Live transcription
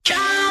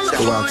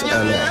Go out to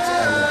LA.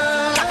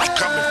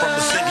 Coming from the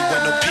city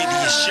where no pity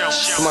is shown.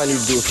 Somebody need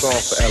to do a song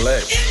for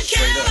LA.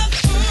 Straight up.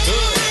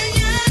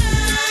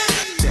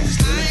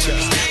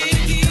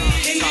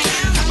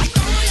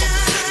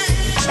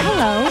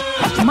 Hello,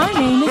 my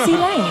name is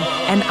Elaine,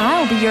 and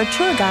I'll be your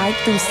tour guide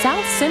through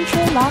South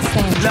Central Los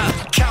Angeles.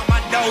 Look, count my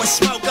dough and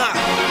smoke up.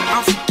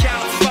 I'm from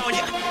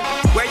California.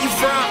 Where you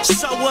from?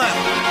 So what?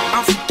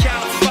 I'm from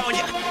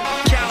California.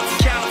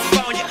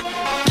 California.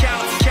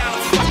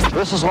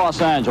 This is Los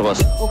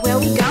Angeles. Well, where are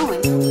we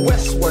going?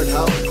 Westward,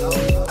 ho.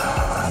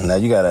 Now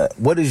you gotta,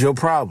 what is your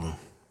problem?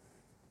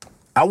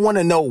 I want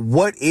to know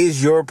what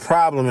is your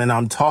problem, and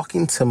I'm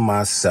talking to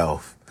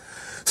myself.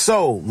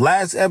 So,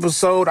 last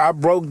episode, I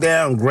broke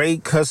down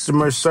great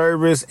customer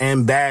service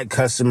and bad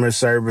customer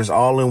service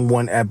all in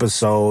one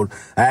episode.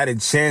 I had a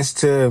chance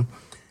to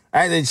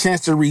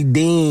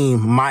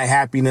redeem my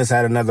happiness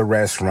at another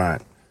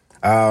restaurant.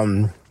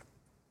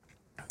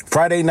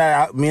 Friday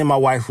night, me and my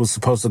wife was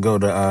supposed to go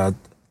to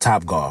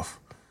Topgolf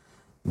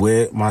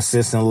with my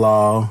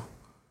sister-in-law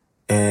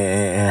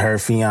and her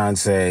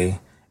fiance.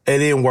 It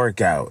didn't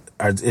work out.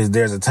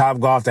 There's a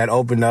Topgolf that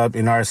opened up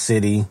in our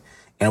city,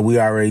 and we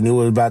already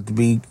knew it was about to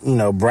be,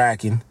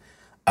 bracking.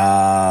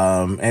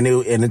 And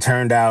it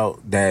turned out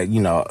that,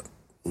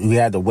 we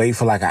had to wait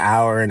for like an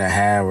hour and a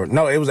half.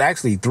 No, it was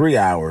actually 3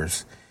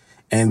 hours.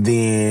 And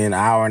then an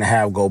hour and a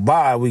half go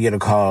by, we get a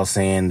call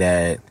saying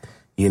that,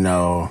 do you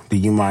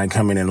mind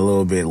coming in a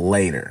little bit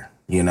later?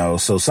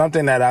 So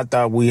something that I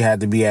thought we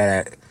had to be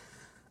at,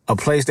 a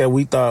place that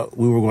we thought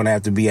we were going to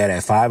have to be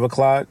at 5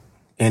 o'clock,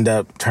 end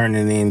up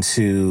turning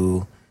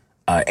into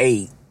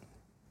 8.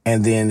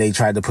 And then they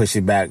tried to push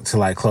it back to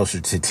like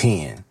closer to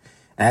 10. And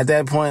at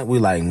that point, we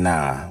like,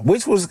 nah.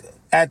 Which was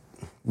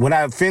when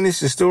I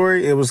finished the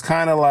story, it was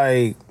kind of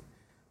like,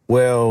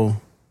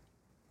 well,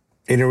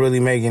 it didn't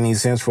really make any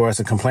sense for us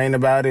to complain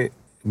about it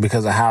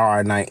because of how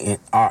our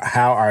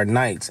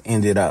nights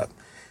ended up.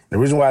 The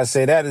reason why I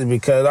say that is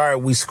because, all right,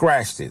 we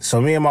scratched it. So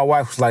me and my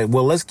wife was like,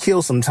 well, let's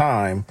kill some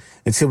time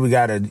until we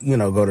got to,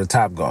 go to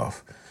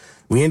Topgolf.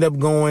 We end up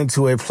going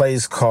to a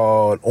place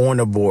called On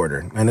the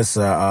Border, and it's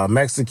a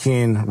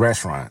Mexican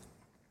restaurant,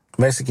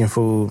 Mexican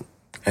food,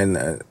 and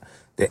the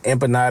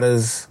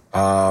empanadas.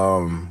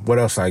 What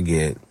else I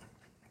get?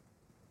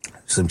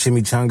 Some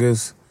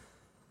chimichangas.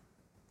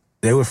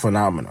 They were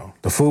phenomenal.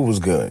 The food was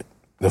good.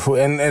 The food,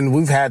 and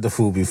we've had the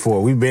food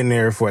before. We've been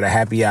there for the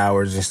happy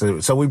hours and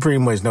stuff, so we pretty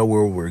much know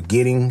where we're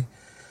getting.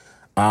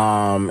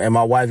 And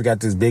my wife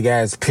got this big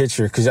ass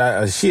pitcher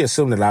because she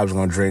assumed that I was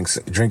going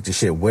to drink the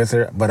shit with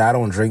her, but I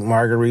don't drink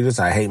margaritas.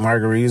 I hate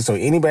margaritas. So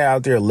anybody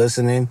out there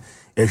listening,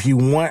 if you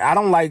want, I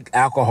don't like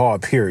alcohol,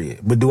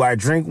 period. But do I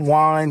drink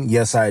wine?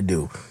 Yes, I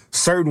do.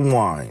 Certain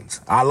wines.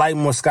 I like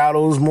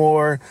Moscatos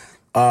more.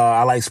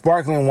 I like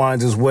sparkling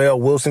wines as well.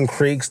 Wilson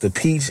Creek's, the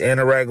peach and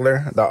the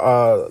regular,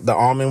 the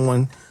almond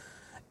one.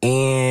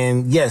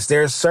 And yes,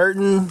 there's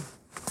certain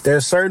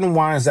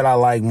wines that I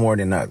like more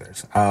than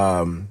others.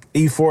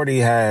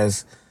 E40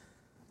 has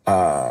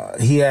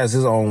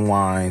his own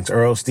wines,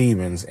 Earl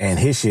Stevens, and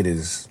his shit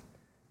hits.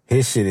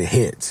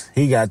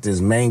 He got this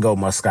mango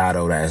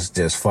Moscato that's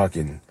just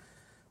fucking,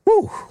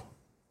 woo,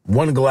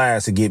 one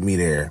glass to get me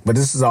there. But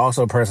this is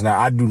also a person that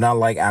I do not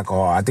like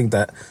alcohol. I think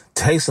the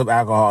taste of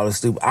alcohol is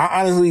stupid. I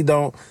honestly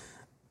don't,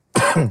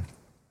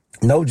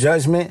 no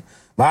judgment,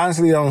 but I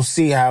honestly don't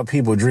see how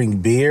people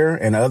drink beer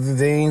and other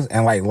things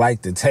and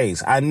like the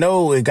taste. I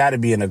know it got to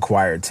be an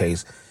acquired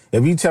taste.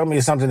 If you tell me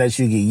it's something that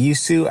you get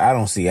used to, I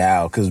don't see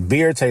how, because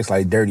beer tastes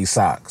like dirty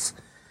socks.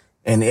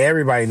 And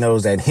everybody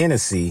knows that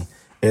Hennessy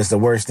is the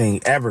worst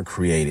thing ever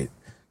created,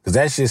 because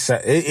that shit,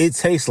 it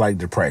tastes like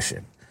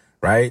depression,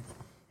 right?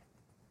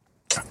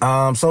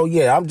 So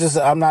yeah,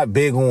 I'm not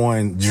big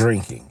on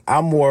drinking.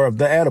 I'm more of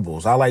the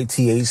edibles. I like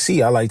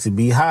THC. I like to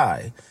be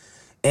high.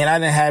 And I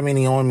didn't have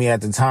any on me at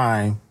the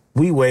time.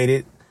 We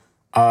waited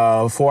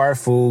for our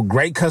food.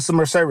 Great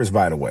customer service,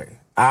 by the way.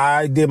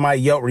 I did my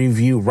Yelp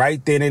review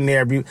right then and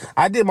there.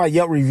 I did my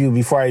Yelp review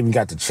before I even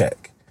got to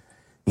check.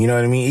 You know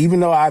what I mean? Even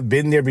though I've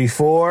been there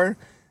before,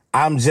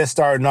 I'm just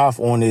starting off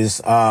on this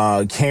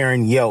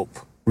Karen Yelp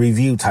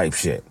review type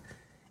shit.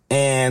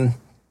 And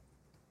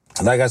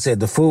like I said,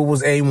 the food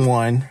was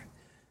A1.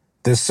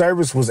 The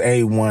service was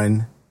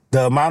A1.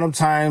 The amount of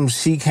times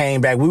she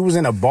came back, we was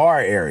in a bar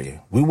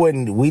area.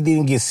 We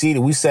didn't get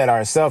seated. We sat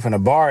ourselves in a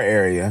bar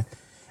area.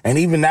 And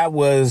even that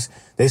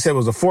they said it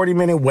was a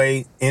 40-minute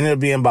wait. Ended up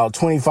being about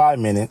 25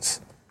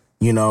 minutes.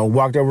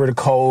 Walked over to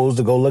Kohl's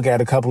to go look at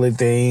a couple of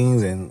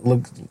things and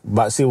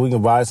see if we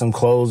can buy some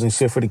clothes and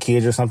shit for the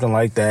kids or something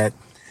like that.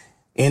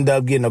 End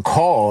up getting a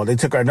call. They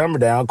took our number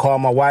down,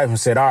 called my wife and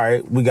said, all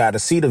right, we got a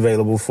seat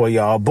available for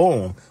y'all.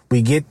 Boom.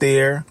 We get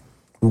there.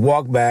 We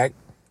walk back.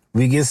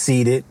 We get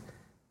seated.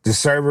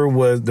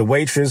 The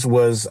waitress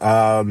was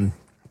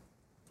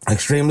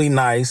extremely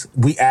nice.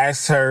 We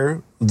asked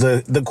her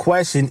the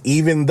question,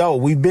 even though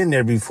we've been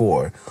there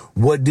before.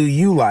 What do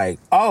you like?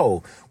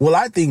 Oh, well,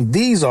 I think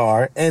these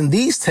are, and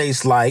these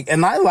taste like,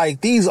 and I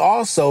like these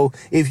also.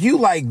 If you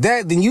like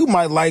that, then you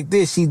might like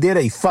this. She did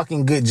a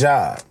fucking good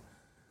job.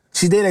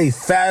 She did a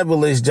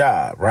fabulous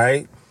job,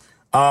 right?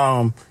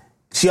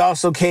 She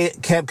also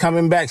kept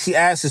coming back. She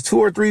asked us 2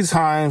 or 3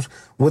 times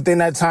within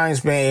that time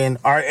span,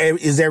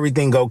 is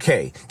everything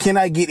okay? Can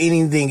I get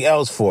anything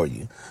else for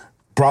you?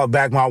 Brought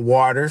back my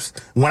waters.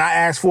 When I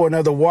asked for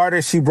another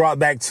water, she brought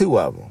back 2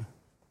 of them.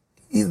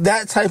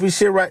 That type of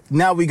shit, right?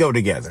 Now we go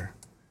together.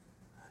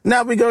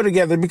 Now we go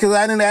together because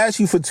I didn't ask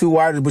you for 2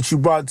 waters, but you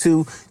brought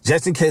 2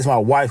 just in case my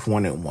wife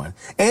wanted one.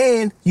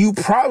 And you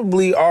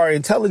probably are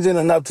intelligent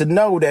enough to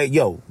know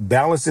that,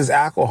 balance this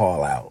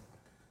alcohol out.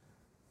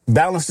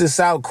 Balance this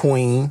out,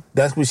 queen.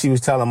 That's what she was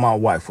telling my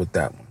wife with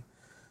that one.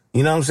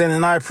 You know what I'm saying?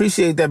 And I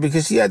appreciate that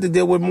because she had to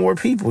deal with more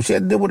people. She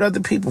had to deal with other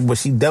people, but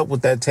she dealt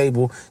with that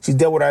table. She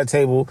dealt with our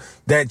table.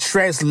 That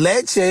tres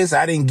leches,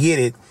 I didn't get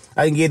it.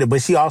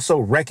 But she also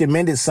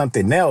recommended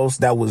something else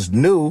that was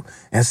new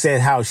and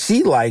said how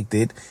she liked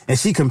it. And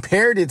she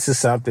compared it to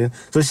something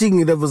so she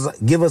can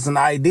give us an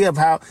idea of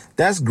how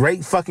that's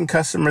great fucking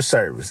customer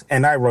service.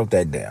 And I wrote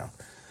that down.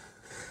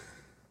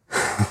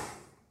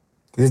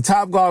 The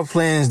Topgolf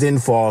plans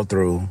didn't fall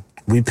through.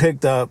 We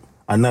picked up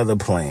another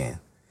plan.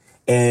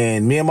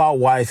 And me and my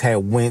wife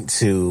had went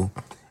to,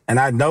 and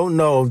I don't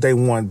know if they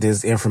want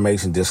this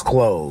information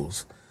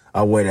disclosed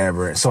or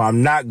whatever. So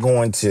I'm not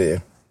going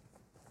to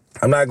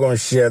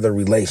share the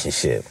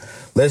relationship.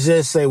 Let's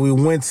just say we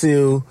went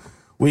to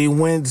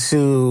friends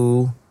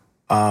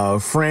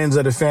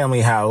of the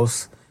family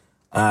house.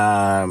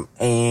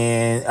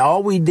 And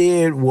all we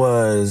did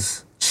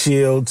was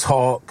chill,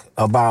 talk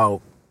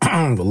about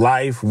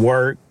life,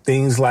 work,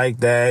 things like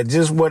that.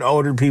 Just what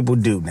older people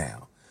do now.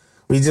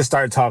 We just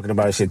started talking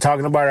about shit,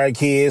 talking about our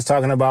kids,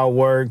 talking about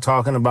work,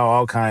 talking about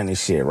all kind of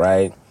shit,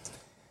 right?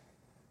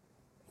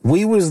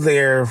 We was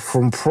there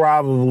from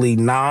probably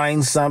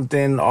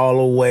 9-something all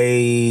the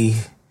way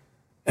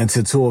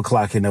until 2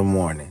 o'clock in the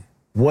morning.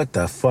 What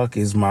the fuck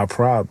is my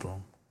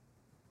problem?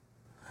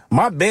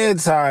 My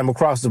bedtime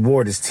across the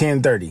board is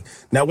 10:30.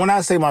 Now, when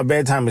I say my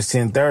bedtime is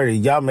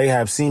 10:30, y'all may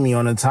have seen me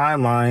on the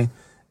timeline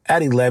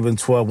at 11,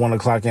 12, 1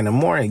 o'clock in the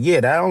morning. Yeah,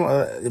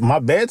 my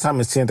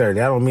bedtime is 10:30.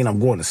 That don't mean I'm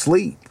going to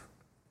sleep.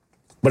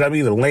 But I'm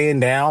either laying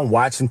down,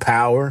 watching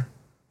Power,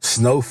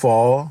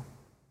 Snowfall,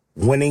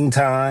 Winning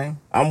Time.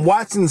 I'm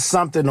watching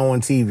something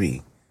on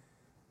TV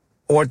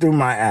or through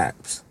my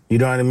apps. You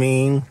know what I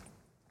mean?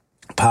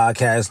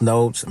 Podcast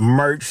notes,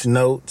 merch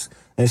notes,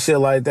 and shit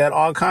like that.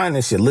 All kind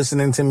of shit.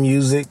 Listening to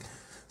music.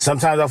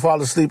 Sometimes I fall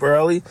asleep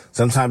early.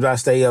 Sometimes I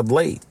stay up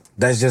late.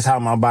 That's just how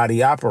my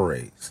body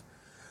operates.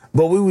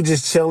 But we were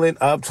just chilling,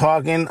 up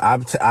talking.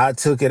 I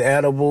took an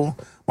edible.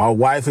 My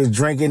wife is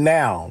drinking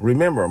now.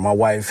 Remember, my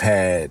wife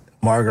had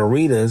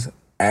margaritas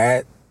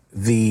at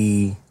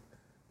the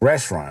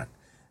restaurant.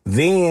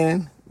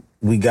 Then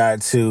we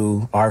got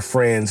to our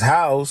friend's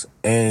house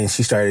and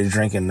she started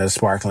drinking the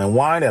sparkling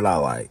wine that I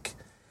like.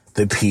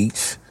 The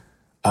peach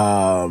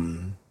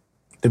wine,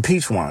 the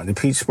peach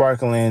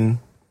sparkling.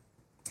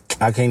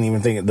 I can't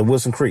even think of the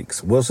Wilson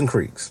Creeks.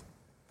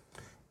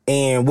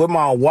 And with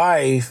my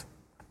wife,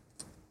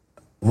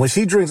 when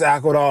she drinks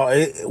alcohol,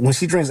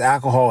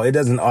 it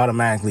doesn't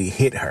automatically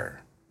hit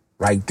her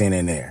right then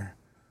and there.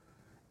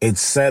 It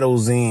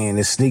settles in,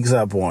 it sneaks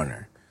up on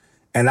her.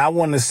 And I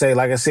want to say,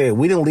 like I said,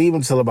 we didn't leave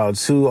until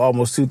about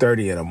almost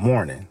 2:30 in the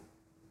morning.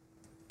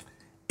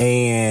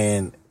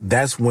 And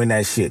that's when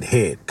that shit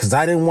hit. Because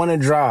I didn't want to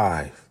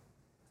drive.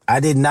 I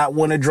did not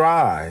want to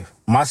drive.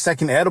 My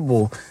second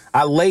edible,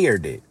 I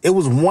layered it. It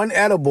was one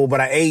edible, but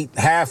I ate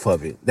half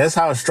of it. That's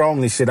how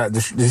strong the shit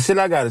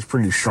I got is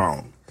pretty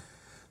strong.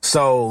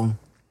 So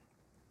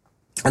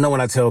I know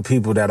when I tell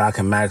people that I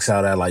can max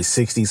out at like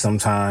 60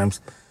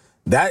 sometimes,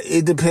 that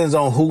it depends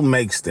on who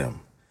makes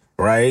them,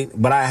 right?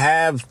 But I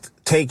have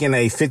taken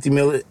a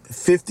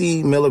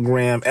 50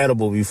 milligram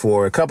edible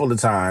before a couple of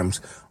times,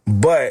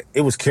 but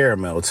it was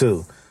caramel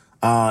too.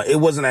 It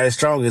wasn't as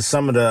strong as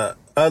some of the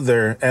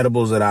other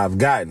edibles that I've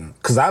gotten,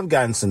 because I've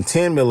gotten some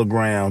 10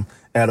 milligram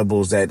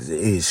edibles that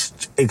is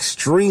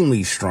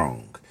extremely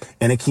strong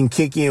and it can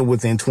kick in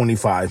within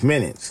 25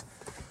 minutes.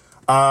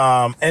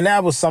 And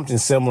that was something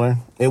similar.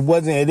 It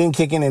didn't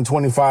kick in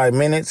 25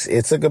 minutes.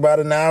 It took about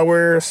an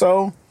hour or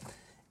so,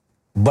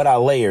 but I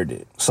layered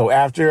it. So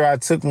after I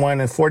took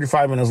one and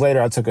 45 minutes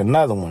later, I took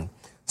another one.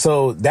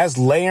 So that's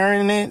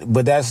layering it,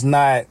 but that's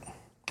not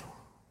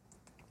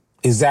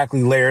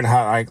exactly layered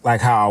how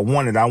I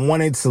wanted. I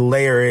wanted to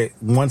layer it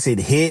once it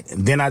hit,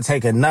 then I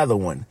take another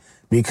one,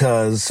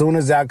 because as soon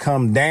as I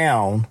come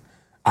down,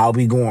 I'll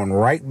be going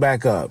right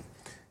back up.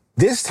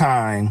 This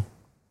time,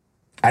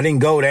 I didn't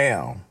go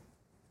down.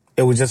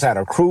 It was just at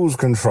a cruise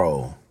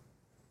control.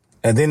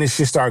 And then it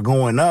should start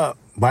going up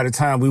by the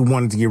time we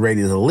wanted to get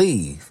ready to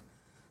leave.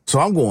 So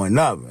I'm going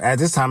up. At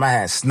this time, I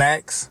had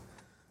snacks.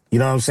 You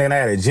know what I'm saying? I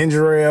had a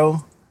ginger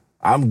ale.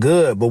 I'm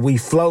good, but we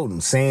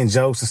floating, saying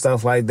jokes and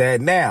stuff like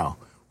that. Now,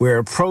 we're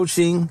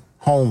approaching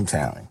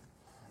hometown.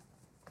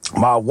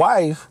 My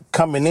wife,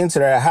 coming into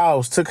that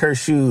house, took her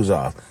shoes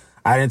off.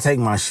 I didn't take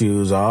my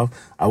shoes off.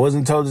 I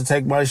wasn't told to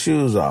take my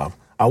shoes off.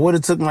 I would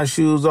have took my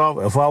shoes off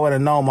if I would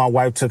have known my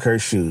wife took her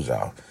shoes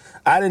off.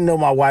 I didn't know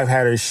my wife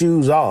had her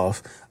shoes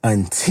off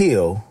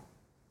until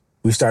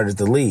we started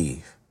to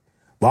leave.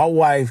 My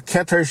wife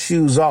kept her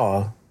shoes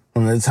off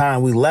from the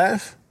time we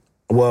left.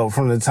 Well,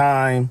 from the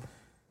time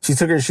she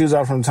took her shoes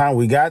off from the time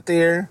we got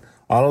there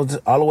all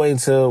the way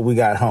until we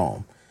got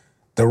home.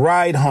 The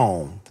ride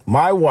home,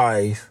 my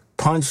wife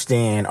punched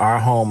in our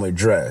home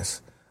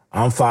address.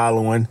 I'm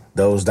following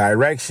those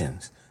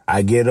directions.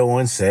 I get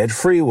on said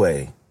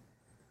freeway.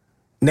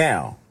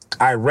 Now,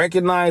 I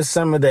recognize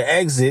some of the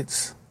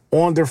exits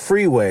on the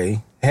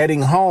freeway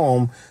heading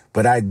home,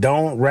 but I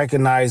don't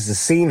recognize the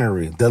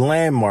scenery, the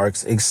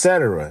landmarks,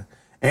 etc.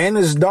 And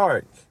it's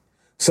dark.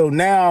 So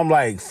now I'm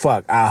like,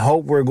 fuck, I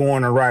hope we're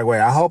going the right way.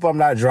 I hope I'm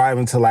not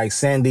driving to like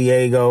San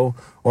Diego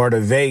or to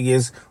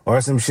Vegas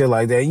or some shit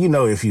like that. You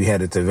know, if you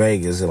headed to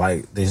Vegas,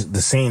 like the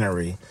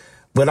scenery.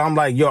 But I'm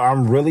like, yo,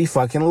 I'm really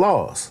fucking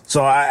lost.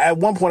 So at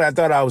one point I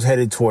thought I was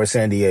headed towards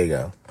San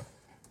Diego.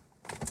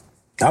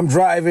 I'm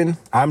driving,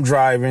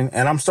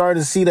 and I'm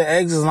starting to see the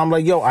exits, and I'm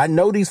like, yo, I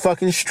know these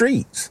fucking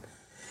streets.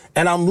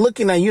 And I'm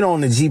looking at,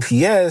 on the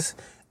GPS,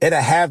 it'll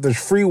have the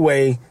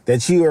freeway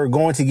that you are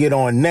going to get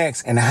on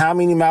next and how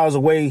many miles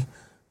away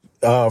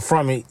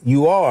from it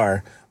you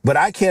are. But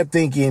I kept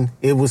thinking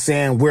it was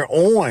saying we're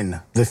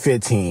on the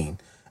 15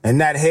 and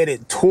not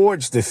headed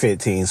towards the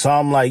 15. So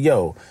I'm like,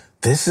 yo,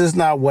 this is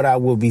not what I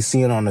will be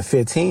seeing on the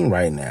 15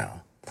 right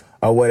now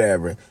or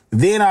whatever.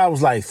 Then I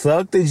was like,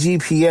 fuck the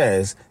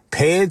GPS.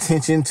 Pay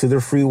attention to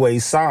the freeway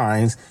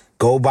signs.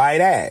 Go by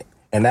that.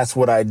 And that's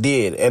what I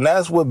did. And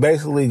that's what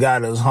basically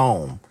got us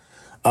home.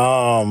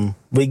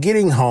 But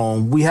getting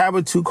home, we have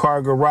a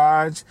 2-car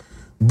garage,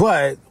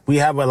 but we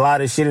have a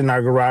lot of shit in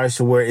our garage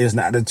to where it's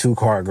not a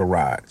 2-car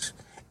garage.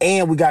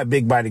 And we got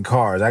big body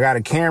cars. I got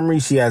a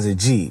Camry. She has a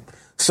Jeep.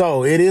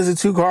 So it is a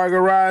 2-car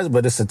garage,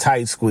 but it's a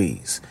tight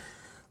squeeze.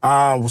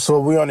 So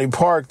we only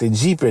parked the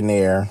Jeep in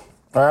there.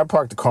 Or I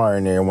parked the car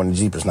in there when the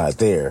Jeep is not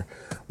there.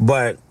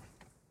 But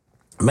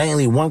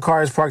mainly one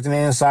car is parked on the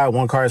inside,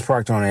 one car is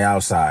parked on the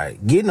outside.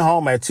 Getting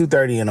home at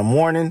 2:30 in the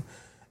morning,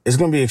 it's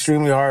going to be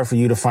extremely hard for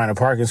you to find a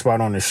parking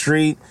spot on the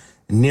street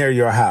near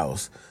your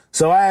house.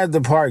 So I had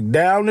to park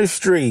down the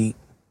street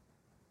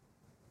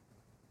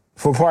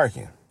for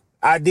parking.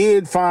 I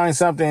did find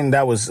something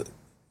that was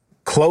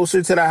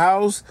closer to the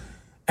house,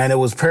 and it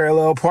was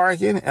parallel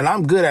parking, and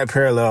I'm good at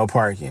parallel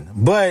parking.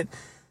 But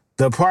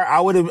the part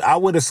I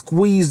would have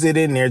squeezed it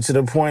in there to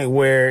the point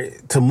where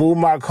to move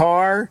my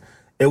car,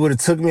 it would have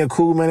took me a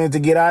cool minute to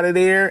get out of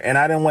there, and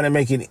I didn't want to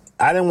make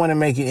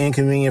it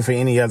inconvenient for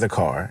any other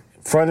car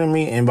in front of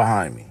me and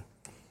behind me.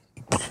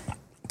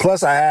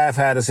 Plus, I have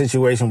had a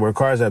situation where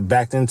cars have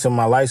backed into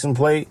my license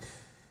plate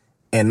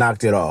and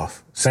knocked it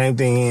off. Same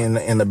thing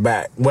in the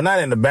back. Well, not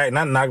in the back,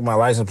 not knocked my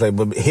license plate,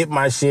 but hit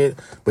my shit,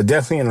 but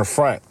definitely in the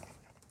front.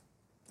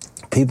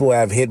 People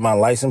have hit my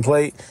license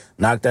plate,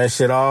 knocked that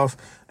shit off,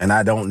 and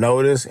I don't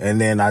notice, and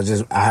then I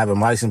have a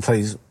license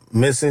plate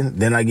missing,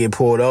 then I get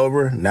pulled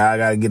over. Now I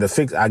gotta get a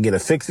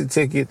fix-it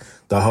ticket,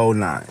 the whole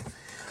nine.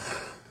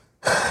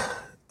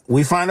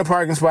 We find a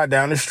parking spot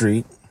down the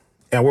street,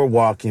 and we're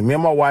walking. Me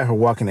and my wife are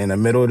walking in the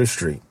middle of the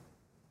street.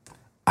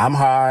 I'm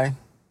high,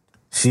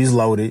 she's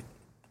loaded,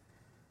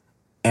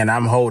 and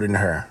I'm holding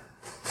her.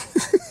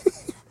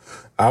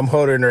 I'm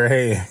holding her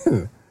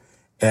hand.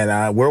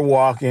 And we're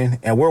walking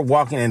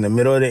in the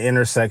middle of the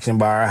intersection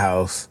by our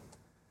house,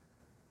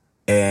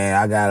 and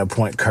I got a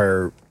point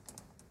curb.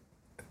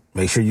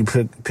 Make sure you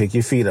pick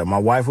your feet up. My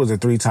wife was a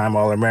 3-time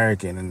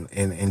All-American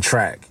in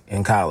track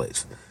in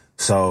college.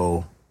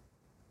 So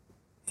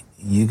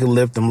you can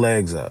lift them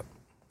legs up.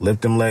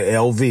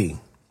 LV.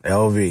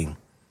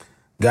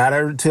 Got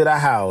her to the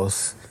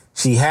house.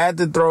 She had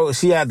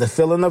the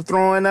feeling of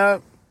throwing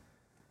up.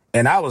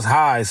 And I was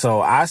high,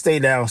 so I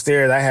stayed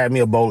downstairs. I had me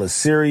a bowl of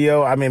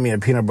cereal. I made me a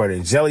peanut butter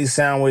and jelly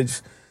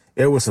sandwich.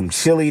 There was some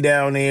chili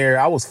down there.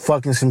 I was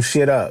fucking some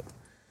shit up.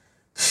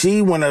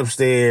 She went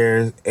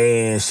upstairs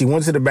and she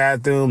went to the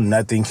bathroom.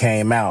 Nothing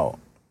came out.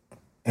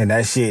 And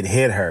that shit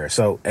hit her.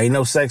 So ain't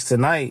no sex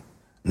tonight.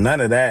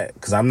 None of that.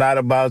 Because we're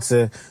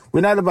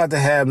not about to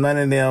have none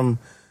of them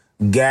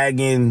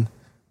gagging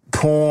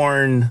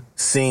porn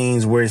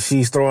scenes where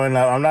she's throwing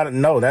up.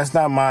 That's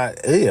not my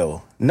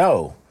ill.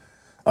 No.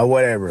 Or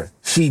whatever.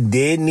 She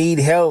did need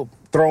help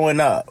throwing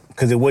up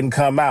because it wouldn't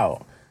come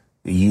out.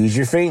 Use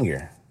your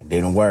finger. It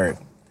didn't work.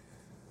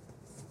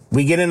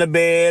 We get in the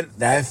bed.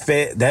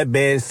 That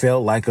bed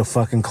felt like a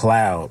fucking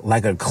cloud.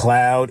 Like a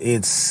cloud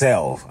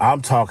itself.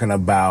 I'm talking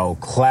about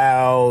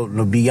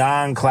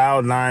beyond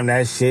cloud 9.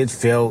 That shit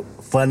felt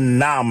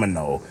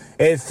phenomenal.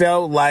 It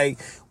felt like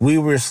we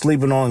were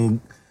sleeping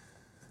on...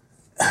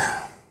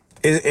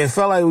 It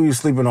felt like we were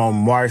sleeping on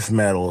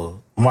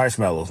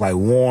marshmallows. Like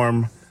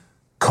warm,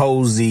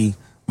 cozy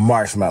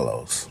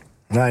marshmallows.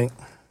 Right?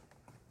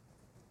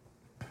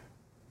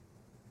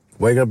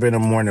 Wake up in the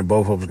morning,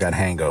 both of us got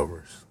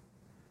hangovers.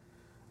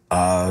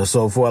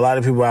 So for a lot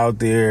of people out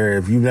there,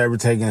 if you've never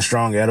taken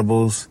strong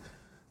edibles,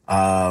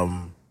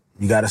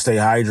 you got to stay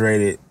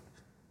hydrated.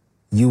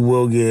 You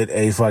will get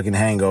a fucking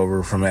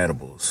hangover from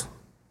edibles.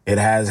 It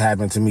has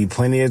happened to me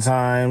plenty of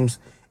times,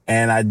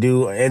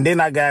 And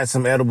then I got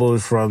some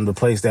edibles from the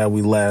place that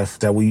we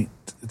left, that we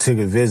took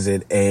a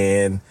visit,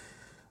 and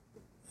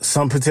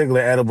some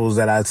particular edibles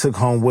that I took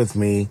home with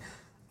me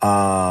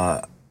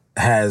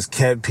has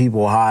kept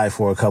people high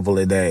for a couple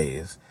of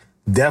days.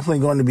 Definitely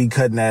going to be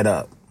cutting that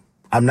up.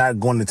 I'm not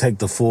going to take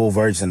the full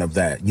version of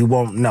that. You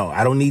won't know.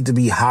 I don't need to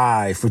be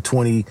high for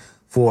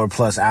 24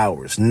 plus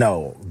hours.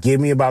 No,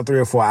 give me about 3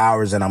 or 4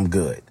 hours and I'm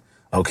good.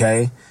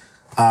 Okay.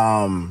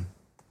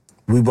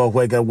 We both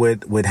wake up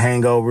with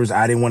hangovers.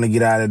 I didn't want to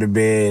get out of the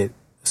bed.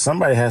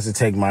 Somebody has to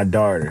take my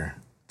daughter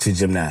to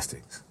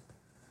gymnastics,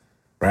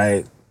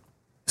 right?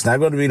 It's not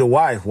going to be the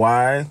wife.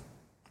 Why?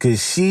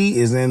 Because she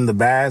is in the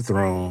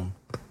bathroom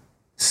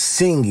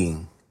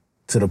singing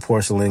to the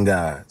porcelain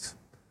gods.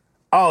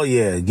 Oh,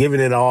 yeah,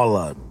 giving it all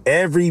up.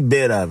 Every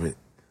bit of it.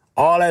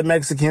 All that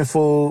Mexican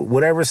food,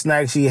 whatever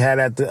snack she had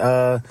at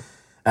the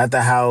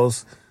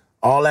house,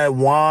 all that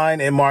wine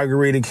and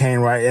margarita came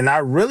right. And I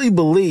really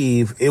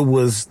believe it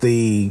was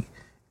the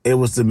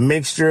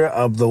mixture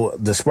of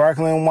the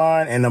sparkling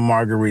wine and the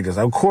margaritas.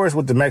 Of course,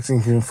 with the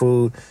Mexican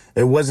food,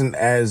 it wasn't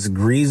as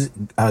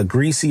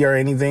greasy or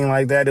anything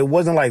like that. It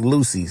wasn't like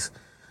Lucy's.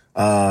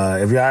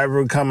 If y'all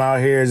ever come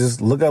out here,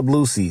 just look up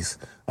Lucy's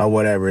or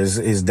whatever.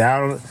 It's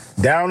down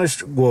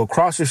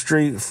across the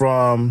street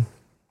from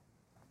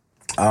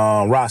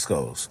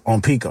Roscoe's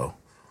on Pico,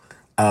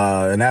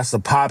 and that's the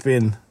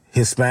poppin'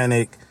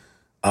 Hispanic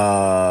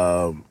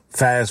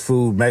fast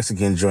food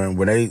Mexican joint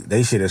where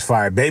they shit is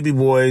fire. Baby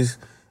Boys,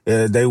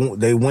 they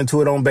went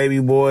to it on Baby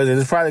Boys, and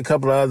there's probably a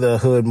couple of other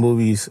hood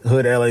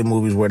LA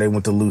movies where they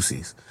went to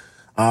Lucy's.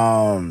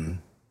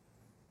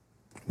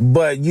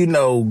 But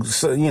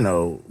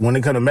when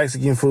it comes to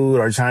Mexican food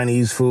or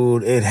Chinese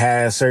food, it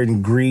has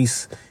certain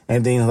grease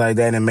and things like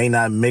that, and it may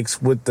not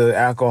mix with the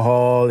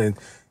alcohol. And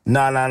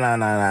nah, it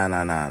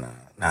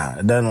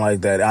doesn't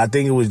like that. I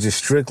think it was just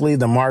strictly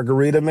the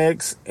margarita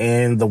mix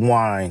and the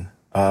wine,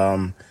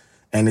 and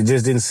it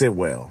just didn't sit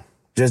well.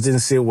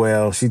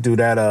 She threw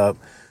that up.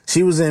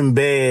 She was in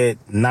bed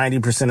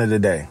 90% of the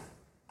day,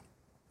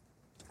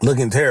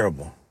 looking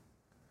terrible.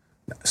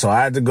 So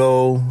I had to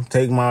go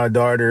take my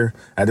daughter.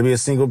 I had to be a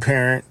single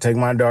parent, take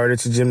my daughter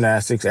to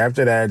gymnastics.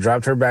 After that,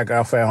 dropped her back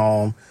off at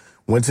home,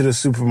 went to the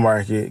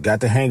supermarket, got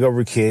the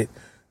hangover kit,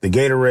 the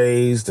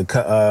Gatorades,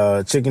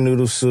 the chicken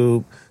noodle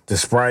soup, the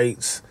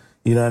Sprites,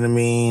 you know what I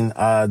mean?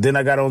 Then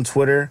I got on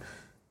Twitter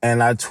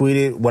and I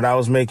tweeted what I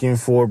was making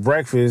for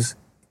breakfast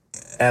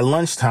at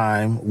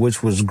lunchtime,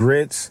 which was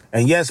grits.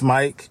 And yes,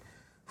 Mike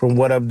from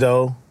What Up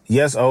Doe.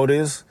 Yes,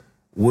 Otis.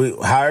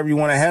 However you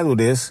want to handle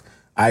this,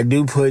 I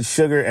do put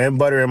sugar and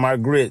butter in my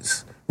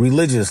grits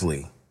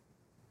religiously,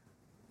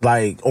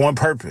 like on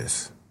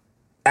purpose.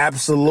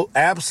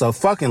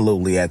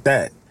 Abso-fucking-lutely at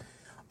that.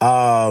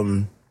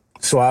 So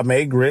I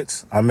made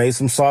grits. I made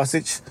some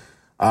sausage,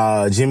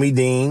 Jimmy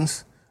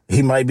Dean's.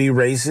 He might be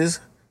racist.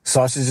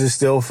 Sausage is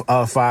still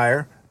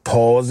fire.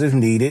 Pause if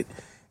needed.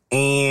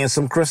 And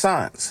some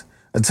croissants.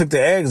 I took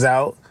the eggs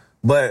out,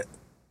 but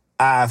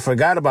I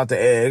forgot about the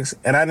eggs,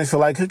 and I didn't feel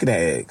like cooking the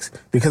eggs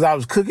because I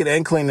was cooking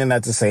and cleaning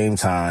at the same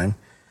time.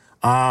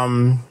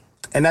 And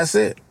that's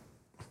it.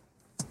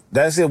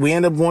 We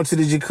ended up going to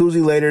the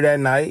jacuzzi later that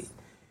night,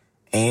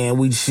 and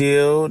we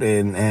chilled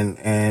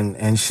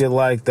and shit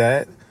like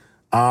that.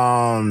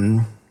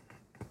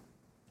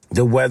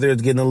 The weather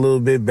is getting a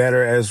little bit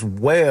better as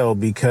well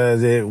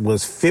because it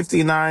was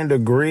 59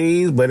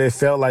 degrees, but it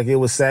felt like it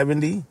was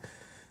 70.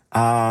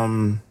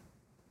 And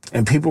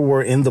people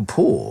were in the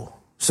pool.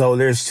 So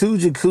there's 2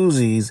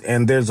 jacuzzis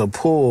and there's a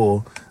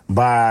pool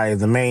by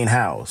the main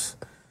house.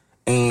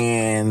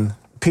 And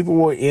people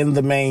were in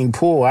the main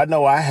pool. I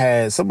know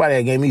somebody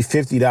that gave me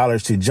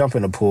 $50 to jump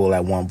in the pool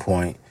at one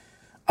point.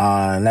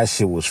 And that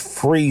shit was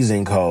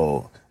freezing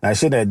cold. And I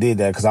shouldn't have did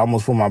that because I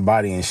almost put my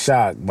body in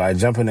shock by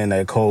jumping in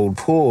that cold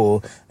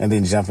pool and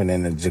then jumping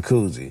in the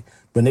jacuzzi.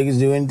 But niggas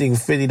do anything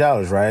for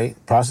 $50, right?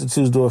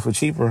 Prostitutes do it for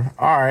cheaper.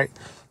 All right.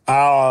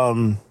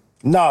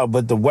 No,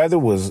 but the weather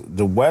was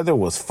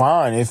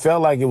fine. It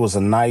felt like it was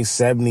a nice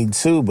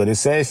 72, but it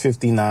said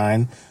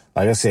 59.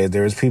 Like I said,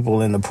 there was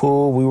people in the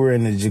pool. We were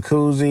in the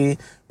jacuzzi.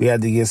 We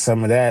had to get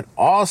some of that.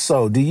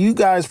 Also, do you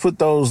guys put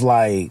those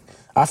I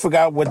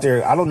forgot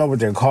I don't know what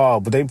they're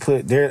called, but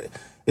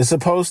it's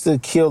supposed to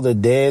kill the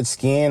dead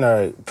skin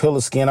or peel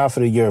the skin off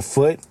of your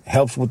foot.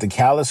 Helps with the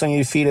callus on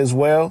your feet as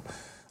well.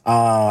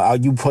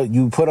 You put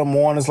them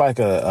on. It's like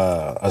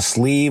a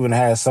sleeve and it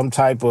has some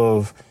type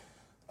of,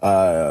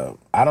 I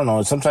don't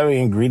know, some type of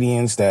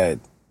ingredients that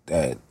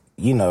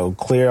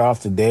clear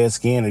off the dead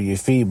skin of your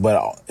feet,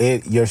 but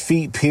your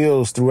feet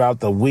peels throughout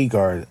the week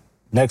or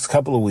next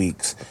couple of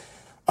weeks.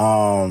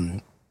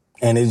 And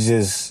it's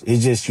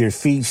just your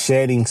feet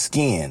shedding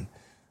skin.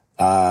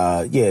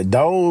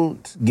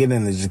 Don't get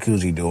in the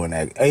jacuzzi doing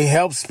that. It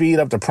helps speed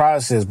up the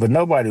process, but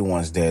nobody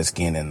wants dead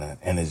skin in the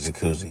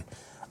jacuzzi.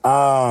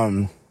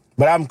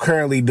 But I'm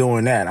currently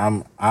doing that.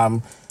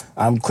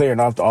 I'm clearing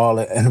off all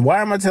it. And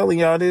why am I telling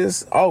y'all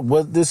this? Oh,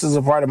 well, this is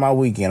a part of my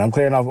weekend. I'm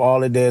clearing off all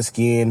the dead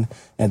skin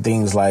and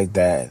things like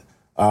that.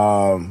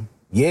 But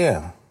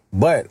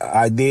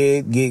I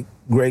did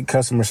great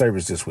customer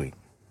service this week.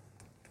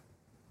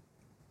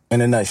 In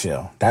a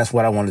nutshell, that's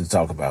what I wanted to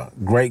talk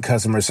about. Great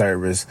customer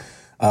service.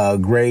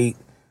 Great.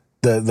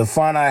 The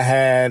fun I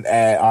had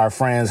at our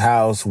friend's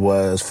house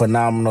was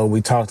phenomenal.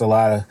 We talked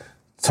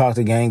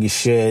a gang of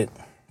shit.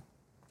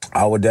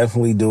 I would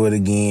definitely do it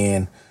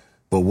again.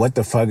 But what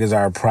the fuck is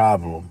our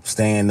problem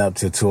staying up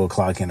till 2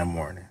 o'clock in the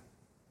morning?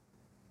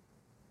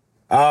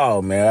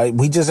 Oh, man,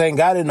 we just ain't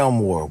got it no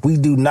more. We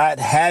do not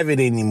have it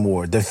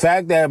anymore. The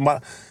fact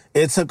that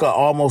it took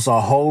almost a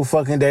whole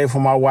fucking day for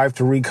my wife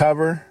to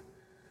recover.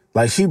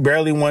 Like, she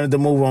barely wanted to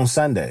move on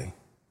Sunday.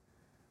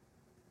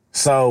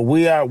 So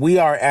we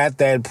are at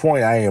that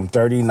point. I am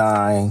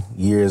 39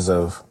 years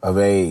of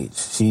age.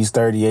 She's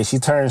 38. She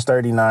turns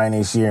 39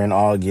 this year in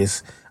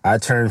August. I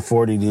turned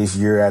 40 this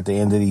year at the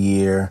end of the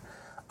year.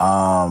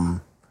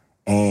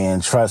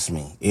 And trust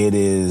me,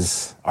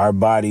 our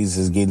bodies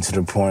is getting to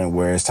the point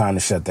where it's time to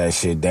shut that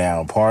shit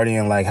down.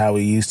 Partying like how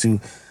we used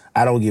to.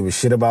 I don't give a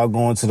shit about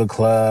going to the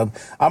club.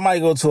 I might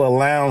go to a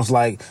lounge.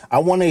 Like, I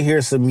want to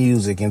hear some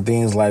music and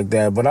things like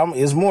that. But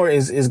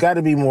it's got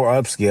to be more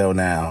upscale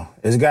now.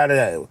 It's got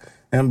to,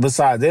 and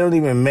besides, they don't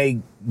even make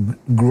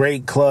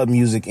great club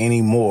music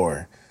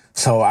anymore.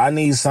 So I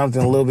need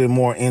something a little bit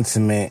more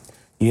intimate.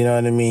 You know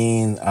what I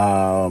mean?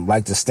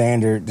 Like the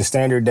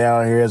standard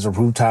down here is a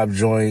rooftop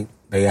joint.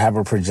 They have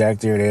a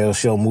projector. They'll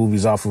show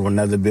movies off of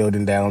another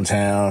building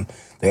downtown.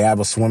 They have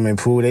a swimming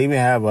pool. They even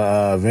have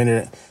a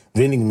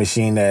vending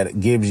machine that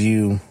gives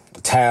you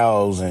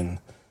towels and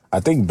I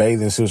think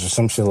bathing suits or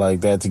some shit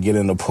like that to get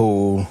in the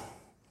pool.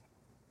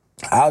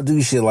 I'll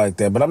do shit like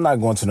that, but I'm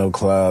not going to no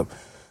club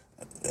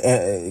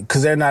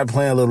because they're not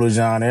playing Little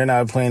John. They're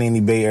not playing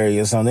any Bay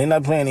Area songs. They're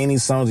not playing any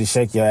songs that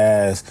shake your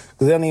ass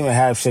because they don't even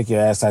have shake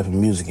your ass type of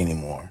music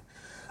anymore.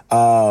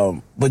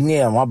 But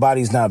yeah, my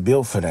body's not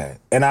built for that.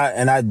 And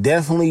I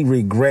definitely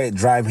regret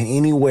driving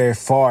anywhere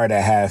far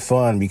to have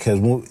fun because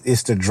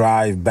it's the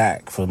drive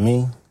back for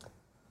me.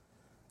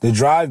 The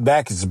drive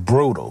back is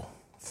brutal.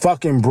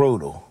 Fucking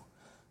brutal.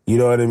 You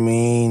know what I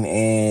mean?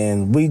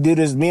 And we do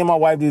this, me and my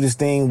wife do this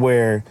thing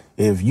where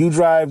if you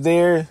drive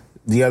there,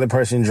 the other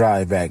person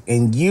drive back.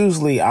 And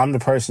usually I'm the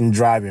person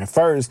driving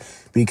first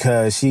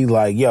because she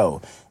like,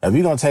 yo, if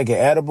you're going to take an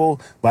edible,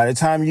 by the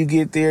time you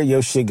get there,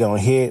 your shit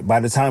going to hit.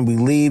 By the time we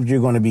leave, you're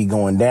going to be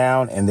going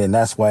down. And then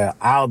that's why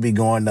I'll be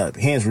going up.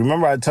 Hence,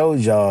 remember I told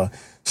y'all,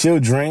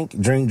 she'll drink.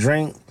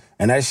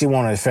 And that shit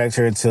won't affect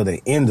her until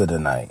the end of the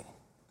night.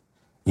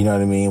 You know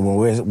what I mean?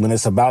 When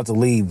it's about to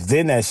leave,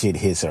 then that shit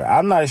hits her.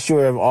 I'm not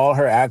sure if all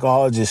her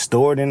alcohol is just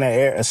stored in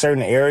a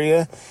certain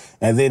area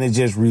and then it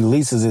just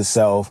releases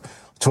itself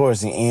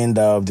towards the end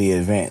of the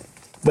event.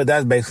 But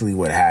that's basically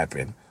what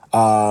happened.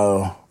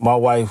 My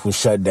wife was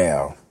shut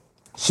down.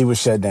 She was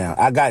shut down.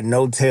 I got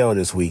no tail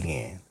this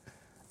weekend.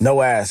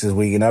 No ass this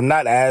weekend. I'm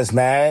not as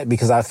mad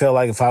because I felt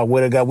like if I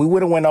we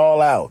would have went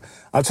all out.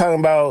 I'm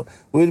talking about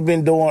we'd have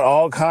been doing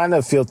all kind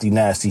of filthy,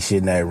 nasty shit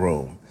in that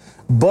room.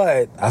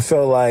 But I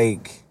feel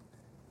like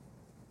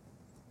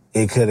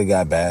it could have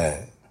got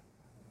bad.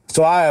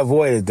 So I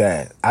avoided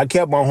that. I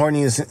kept my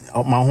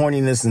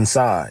horniness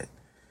inside.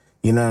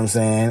 You know what I'm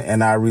saying?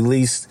 And I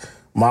released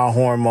my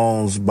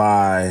hormones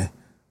by,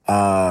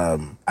 I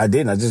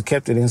just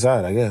kept it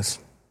inside, I guess.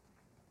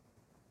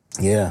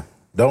 Yeah.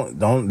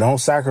 Don't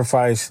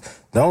sacrifice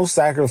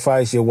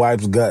your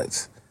wife's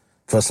guts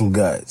for some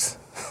guts.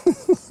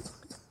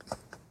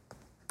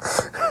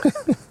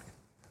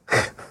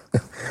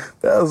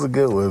 That was a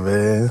good one,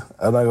 man.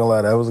 I'm not gonna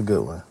lie, that was a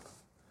good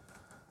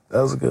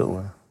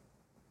one.